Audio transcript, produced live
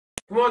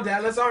Come on,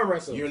 Dad, let's arm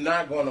wrestle. You're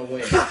not gonna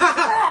win.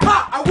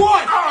 I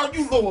won! Oh,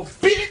 you little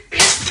bitch!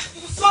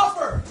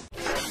 Suffer!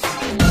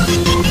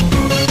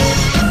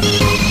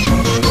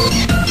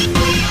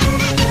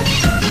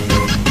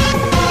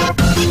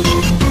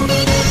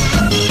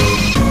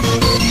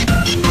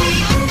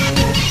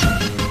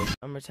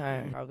 I'm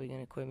retiring. Probably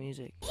gonna quit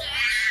music.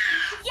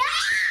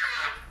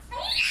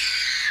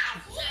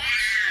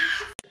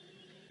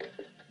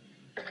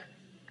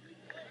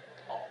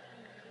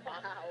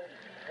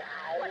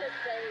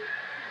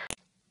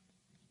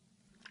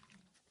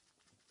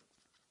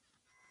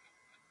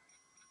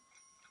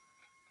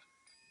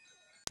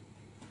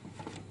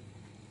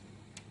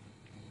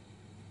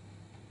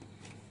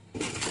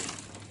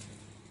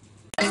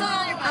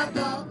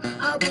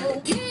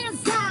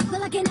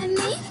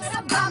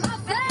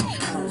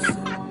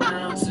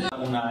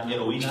 Una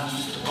heroína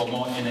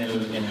como en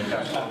el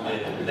caso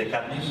de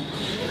Katniss,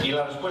 y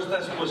la respuesta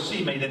es pues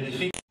sí, me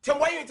identifico. Tim,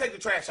 why you didn't take the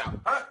trash out?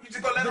 Huh? You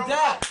just gonna let it roll?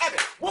 Evan,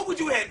 what would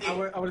you have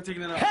done? I would have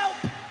taken it out. Help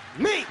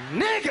me,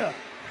 nigga!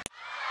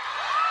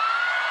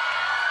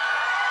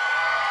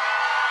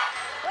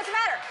 What's the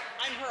matter?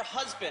 I'm her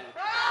husband.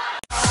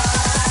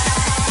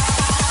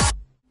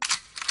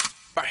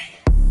 Bye.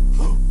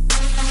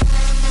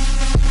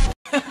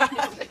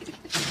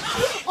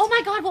 Oh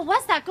my God, what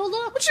was that? Go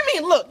look. What you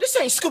mean, look? This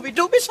ain't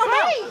Scooby-Doo, bitch. I'm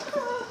out.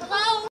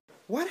 Hello?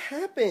 What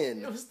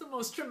happened? It was the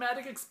most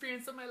traumatic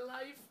experience of my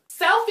life.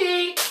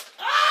 Selfie!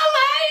 Oh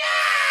my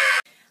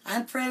God!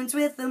 I'm friends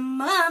with the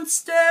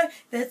monster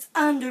that's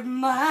under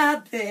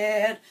my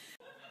bed.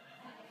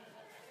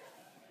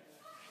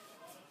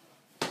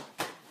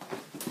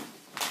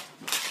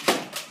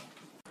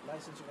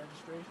 License and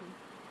registration.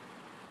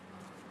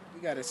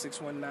 We got a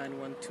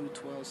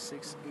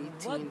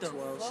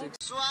 619-12-618-12-6.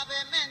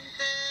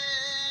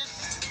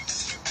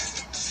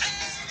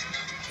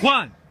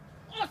 Juan!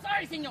 Oh,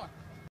 sorry, senor.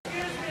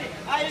 Excuse me.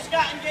 I just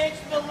got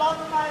engaged to the love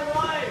of my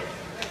life.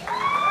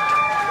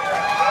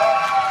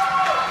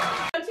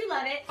 Don't you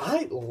love it?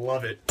 I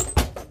love it. I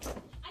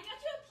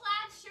got you a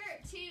plaid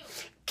shirt, too.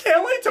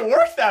 Can't wait to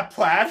work that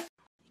plaid. You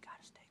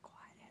gotta stay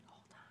quiet at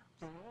all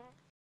times.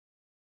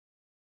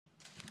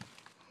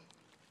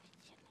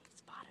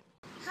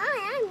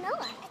 Hi, I'm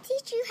Noah. I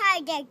teach you how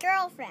to get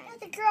girlfriend.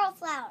 The girl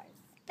flowers.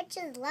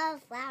 Bitches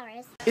love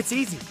flowers. It's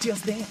easy.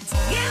 Just dance.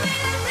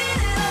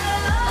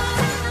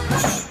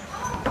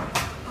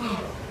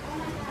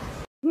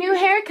 New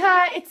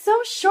haircut. It's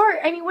so short.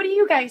 I mean, what do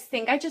you guys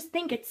think? I just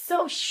think it's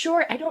so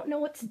short. I don't know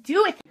what to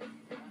do with it.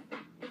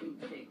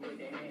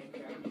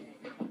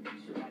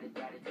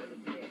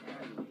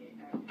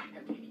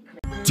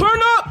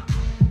 Turn up!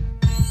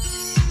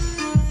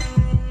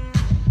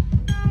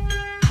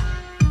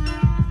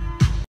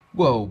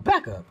 Whoa,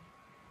 back up.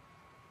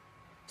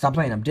 Stop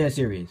playing, I'm dead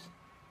serious.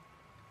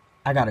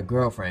 I got a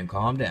girlfriend,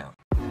 calm down.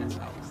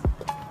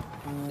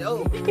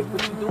 Yo, what you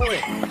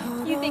doing?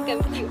 You think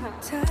I'm cute, huh?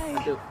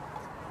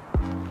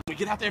 We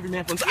get out there, every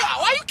man from.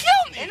 Why you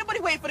kill me? Ain't nobody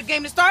waiting for the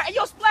game to start. Hey,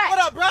 yo, Splat. What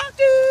up, bro?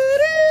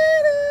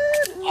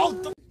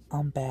 Oh,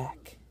 I'm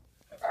back.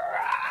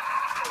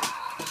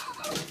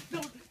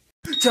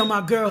 Tell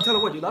my girl, tell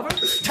her what, you love her?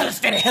 Tell her to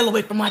stay the hell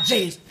away from my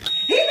J's.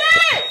 He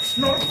did!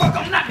 No, the fuck,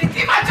 I'm not gonna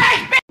see my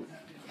J's, bitch!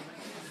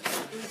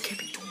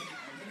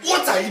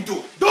 What are you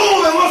doing? Do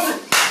it, Wilson!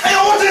 Hey, I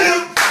want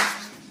you!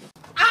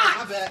 Ah!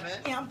 My bad, man.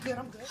 Yeah, I'm good,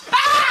 I'm good.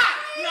 Ah!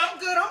 Yeah, I'm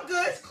good, I'm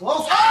good.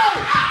 Close.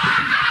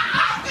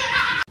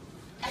 Oh!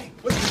 Hey,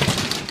 what?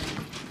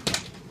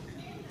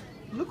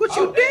 Look what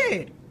you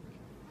did.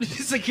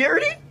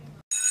 Security?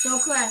 So,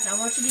 class, I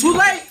want you to Too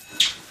late!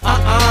 You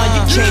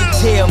can't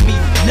tell me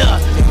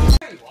nothing.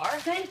 There you are.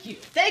 Thank you.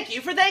 Thank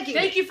you for thanking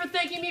me. Thank you for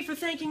thanking me for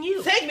thanking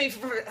you. Thank me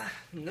for...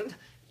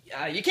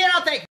 you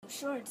cannot thank me. I'm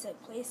sure it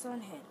said place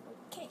on head.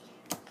 Okay.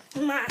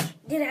 Ma,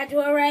 did I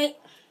do it right?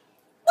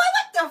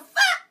 What the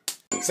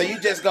fuck? So you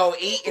just go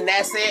eat and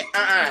that's it?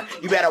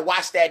 You better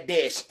wash that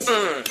dish.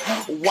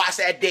 Wash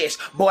that dish.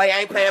 Boy, I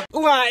ain't playing.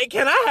 Why,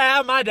 can I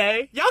have my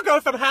day? Y'all go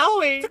from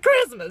Halloween to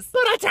Christmas.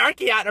 Put a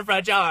turkey out in the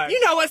front yard.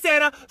 You know what,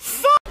 Santa?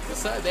 Fuck!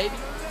 What's up, baby?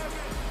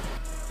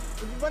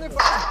 Right here,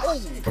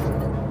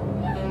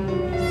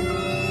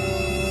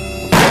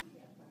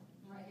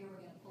 we're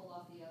going to pull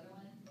off the other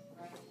one,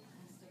 right, and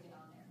stick it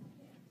on there.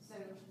 So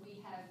we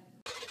have...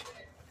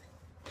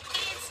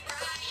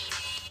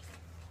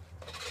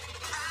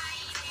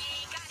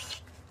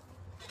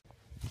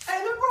 Hey,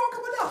 look, bro,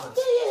 come on down.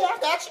 Yeah, I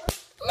got you.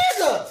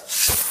 Nigga!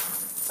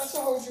 That's the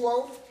hose you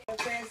own.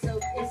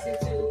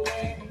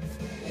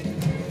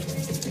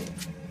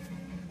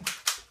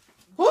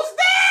 Who's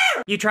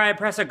there? You try to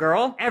press a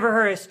girl? Ever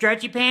heard of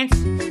stretchy pants?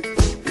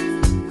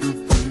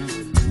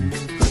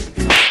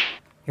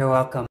 You're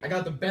welcome. I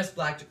got the best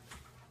black.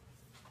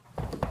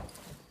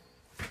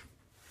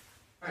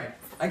 Alright,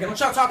 I got. Don't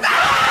y'all talk.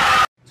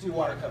 2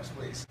 water cups,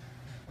 please.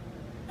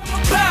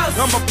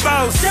 I'm a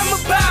boss. I'm a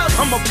boss.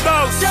 I'm a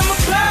boss. I'm a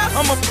boss.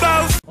 I'm a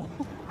boss.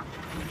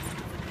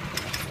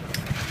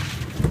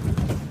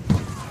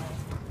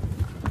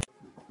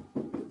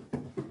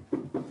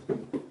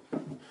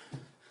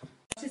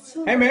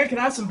 Hey man, can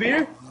I have some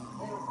beer?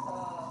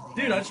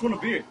 Dude, I just want a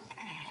beer.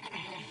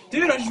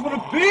 Dude, I just want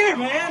a beer,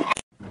 man.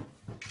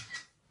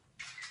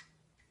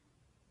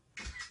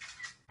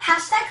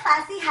 Hashtag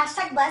classy,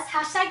 hashtag blessed,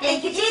 hashtag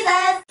thank you,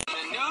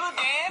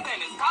 Jesus.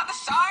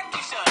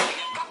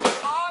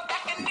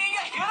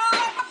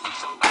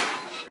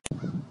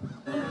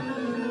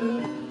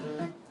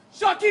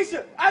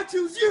 Sharkeisha, I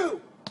choose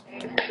you!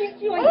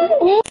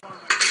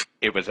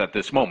 It was at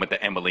this moment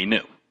that Emily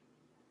knew.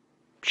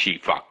 She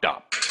fucked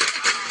up.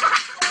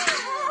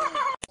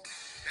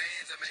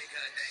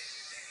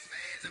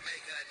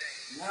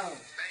 No.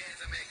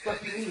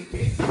 Fuck you mean,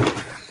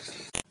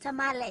 bitch?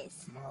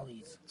 Tamales.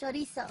 Molly's.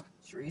 Chorizo.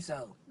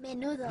 Chorizo.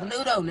 Menudo.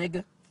 Menudo,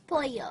 nigga.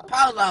 Pollo.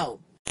 Polo.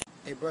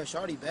 Hey, bro,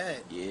 shawty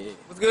bad. Yeah.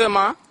 What's good,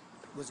 ma?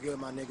 What's good,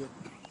 my nigga?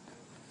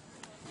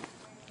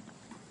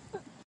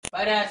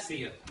 Bye, Dad. See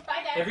you.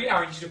 Bye, Dad. Every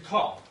hour you should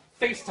call,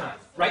 FaceTime,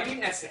 write me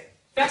an essay,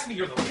 fax me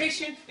your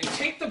location, and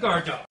take the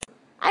guard dog.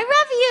 I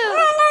love you.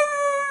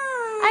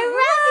 I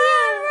love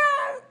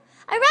you.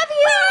 I love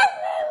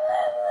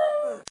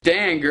you.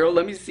 Dang, girl,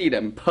 let me see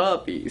them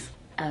puppies.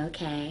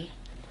 Okay.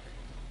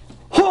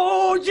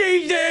 Oh,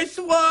 Jesus,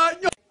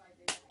 what?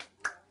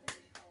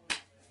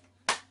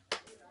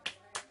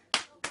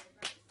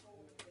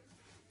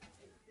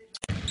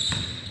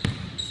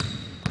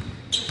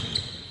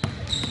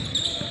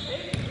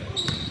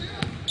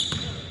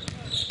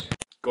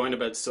 Going to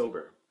bed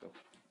sober.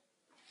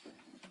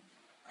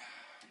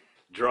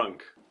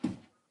 Drunk.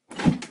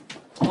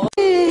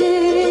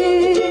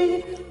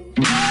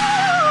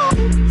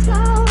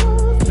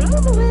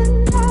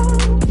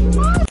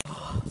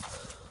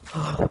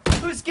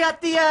 Who's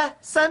got the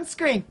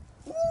sunscreen?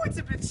 Ooh, it's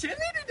a bit chilly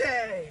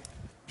today.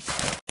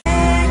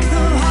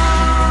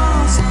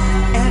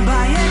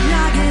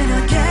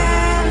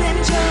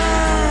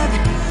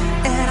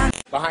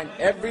 Behind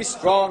every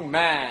strong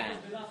man,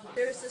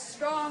 there's a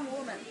strong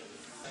woman.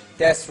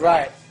 that's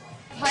right.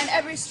 Behind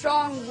every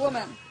strong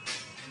woman,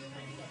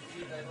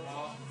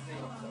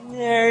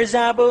 There's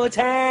a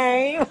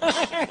bouteille.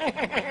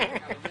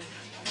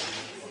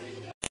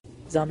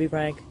 Zombie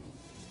prank.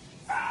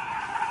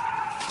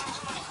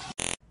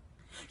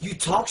 You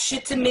talk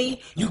shit to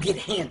me, you get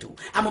handled.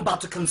 I'm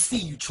about to come see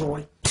you,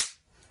 Troy.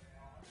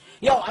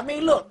 Yo, I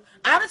mean, look,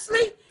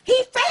 honestly,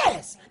 he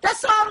fast.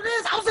 That's all it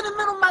is. I was in the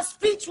middle of my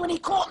speech when he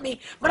caught me,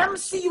 but I'm gonna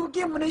see you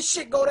again when this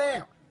shit go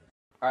down.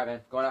 Alright, man.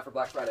 Going out for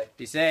Black Friday.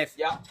 Be safe.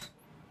 Yeah.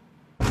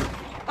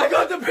 I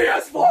got the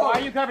PS4! Why are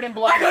you covered in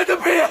blood? I got the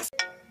PS!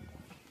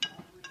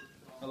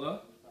 Hello?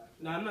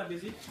 No, I'm not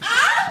busy.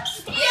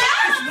 Yes!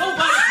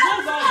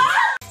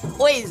 Nobody!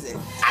 What is it?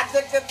 I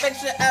took a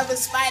picture of a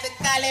spider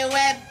calling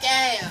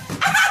webcam.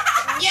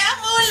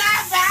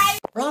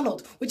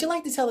 Ronald, would you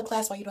like to tell the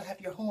class why you don't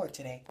have your homework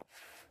today?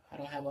 I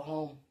don't have a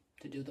home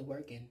to do the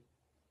work in,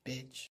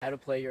 bitch. How to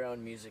play your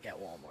own music at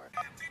Walmart.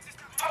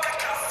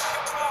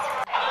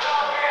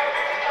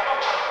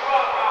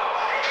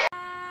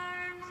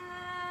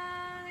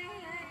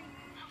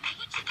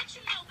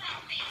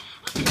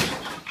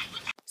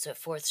 So at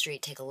 4th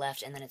Street, take a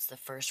left, and then it's the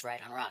first right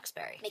on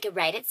Roxbury. Make a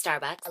right at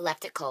Starbucks, a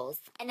left at Kohl's,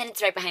 and then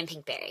it's right behind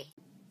Pinkberry.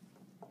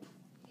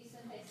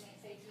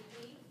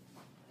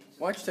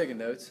 Why aren't you taking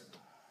notes?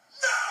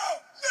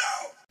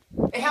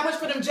 Hey, how much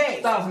for them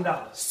J's?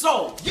 $1,000.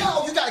 So,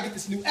 Yo, you gotta get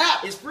this new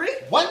app. it's free?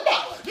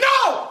 $1.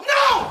 No!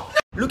 No!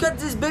 Look at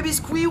this baby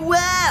squeal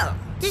well.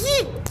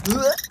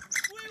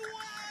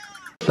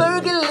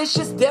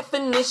 Burgerlicious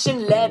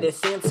definition,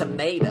 lettuce and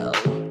tomato.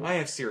 I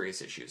have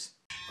serious issues.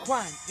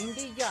 Juan in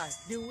the yard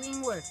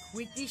doing work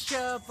with the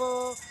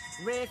shovel,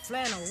 red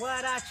flannel,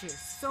 huaraches,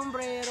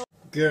 sombrero.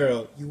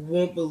 Girl, you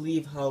won't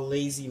believe how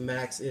lazy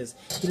Max is.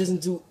 He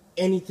doesn't do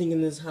anything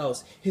in this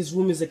house. His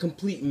room is a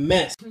complete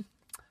mess.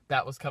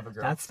 That was cover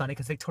girl. That's funny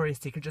because Victoria's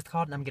Secret just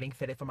called and I'm getting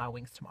fitted for my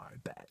wings tomorrow,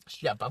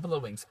 bitch. Yeah, buffalo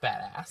wings,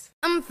 badass.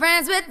 I'm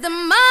friends with the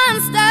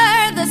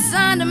monster that's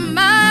under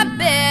my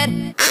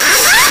bed.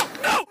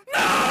 No!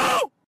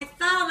 No! I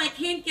fell and I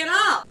can't get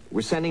up.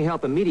 We're sending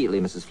help immediately,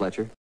 Mrs.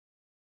 Fletcher.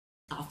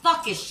 Oh,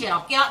 fuck this shit.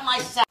 I'll get out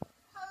myself.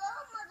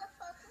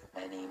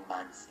 Many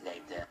months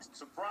later.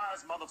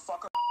 Surprise,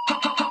 motherfucker.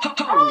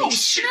 Oh,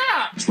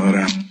 snap! Slow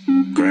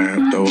down,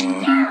 grab, throw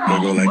up,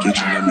 wiggle like you're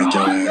trying to make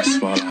your ass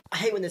fall. I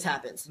hate when this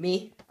happens.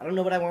 Me? I don't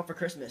know what I want for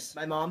Christmas.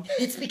 My mom?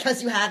 It's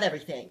because you have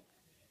everything.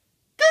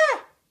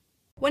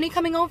 When are you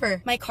coming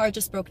over? My car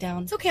just broke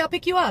down. It's okay, I'll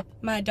pick you up.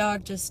 My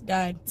dog just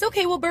died. It's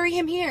okay, we'll bury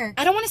him here.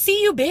 I don't want to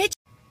see you, bitch.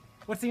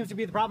 What seems to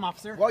be the problem,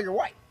 officer? Well, you're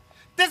white.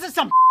 This is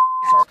some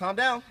Sir, calm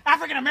down.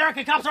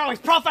 African-American cops are always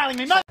profiling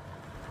me.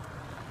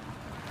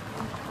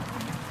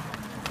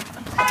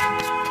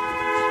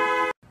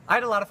 I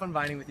had a lot of fun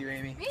vining with you,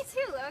 Amy. Me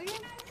too, Logan.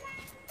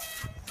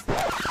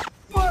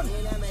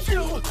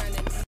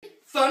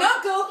 Fun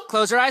uncle!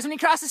 Close your eyes when you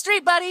cross the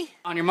street, buddy.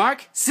 On your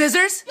mark,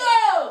 Scissors.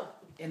 go!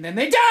 And then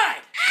they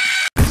died!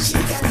 She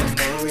got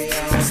the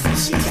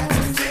Oreos, she got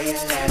the red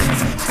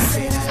letters. I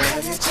said I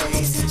love your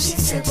taste, and she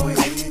said, boy,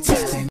 who you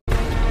telling?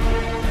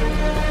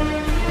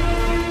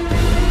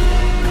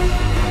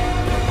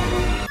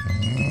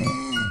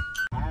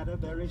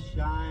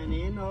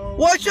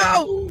 Watch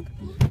out!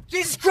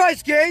 Jesus Christ!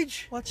 Christ,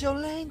 Gage! What's your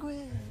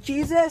language?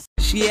 Jesus?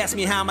 She asked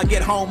me how I'ma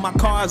get home. My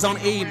car's on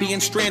E. Being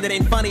stranded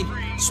ain't funny.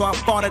 So I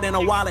bought it in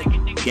a wallet.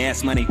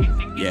 Gas money.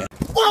 Yeah.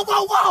 Whoa,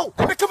 whoa, whoa!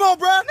 Hey, come on,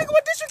 bro. Nigga,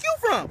 what district you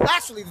from?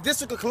 Actually, the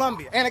District of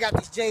Columbia. And I got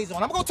these J's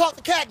on. I'm gonna talk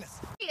to Cadmus.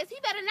 Yes, he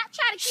better not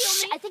try to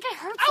kill me. I think I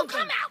heard Oh, something.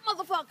 come out,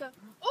 motherfucker.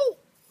 Oh,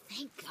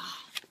 Thank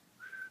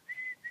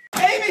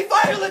God. Amy,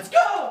 fire, let's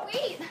go!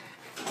 wait.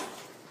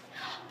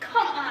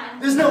 Come on.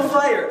 There's no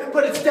fire,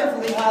 but it's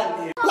definitely hot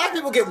in here. Black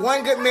people get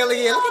one good meal a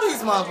year. Look at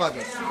these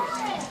motherfuckers.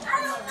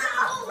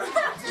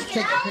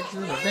 Take a picture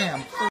of the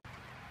damn.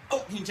 Oh,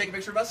 can you take a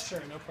picture of us?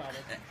 Sure, no problem.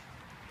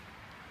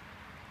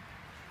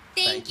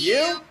 Thank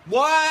you.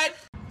 What?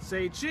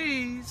 Say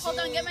cheese. Hold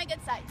on, get my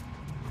good side.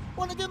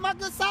 Wanna get my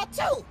good side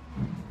too?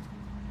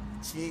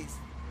 Jeez.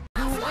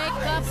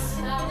 Wake up,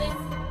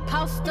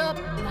 post up.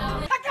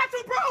 I got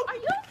you, bro! Are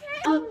you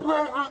okay?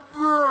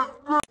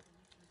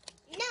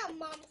 No,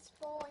 mom's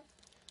boy.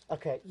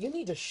 Okay, you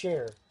need to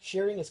share.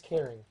 Sharing is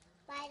caring.